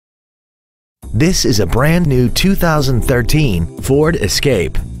This is a brand new 2013 Ford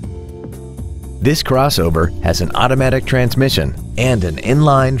Escape. This crossover has an automatic transmission and an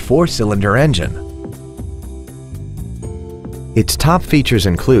inline 4-cylinder engine. Its top features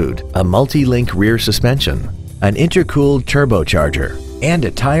include a multi-link rear suspension, an intercooled turbocharger, and a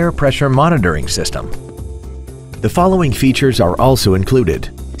tire pressure monitoring system. The following features are also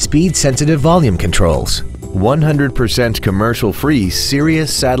included: speed-sensitive volume controls, 100% commercial-free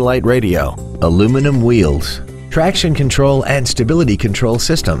Sirius satellite radio, aluminum wheels, traction control and stability control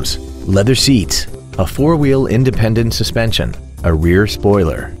systems, leather seats, a 4-wheel independent suspension, a rear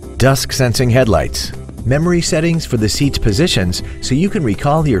spoiler, dusk-sensing headlights, memory settings for the seat's positions so you can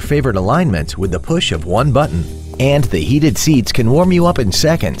recall your favorite alignments with the push of one button, and the heated seats can warm you up in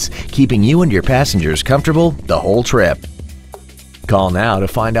seconds, keeping you and your passengers comfortable the whole trip. Call now to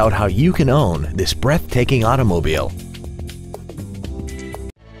find out how you can own this breathtaking automobile.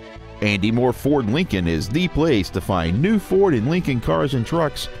 Andy Mohr Ford Lincoln is the place to find new Ford and Lincoln cars and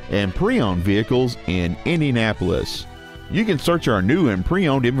trucks and pre-owned vehicles in Indianapolis. You can search our new and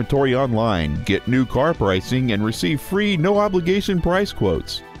pre-owned inventory online, get new car pricing, and receive free no-obligation price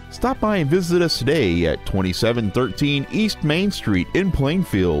quotes. Stop by and visit us today at 2713 East Main Street in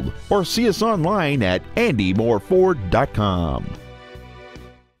Plainfield, or see us online at andymohrford.com.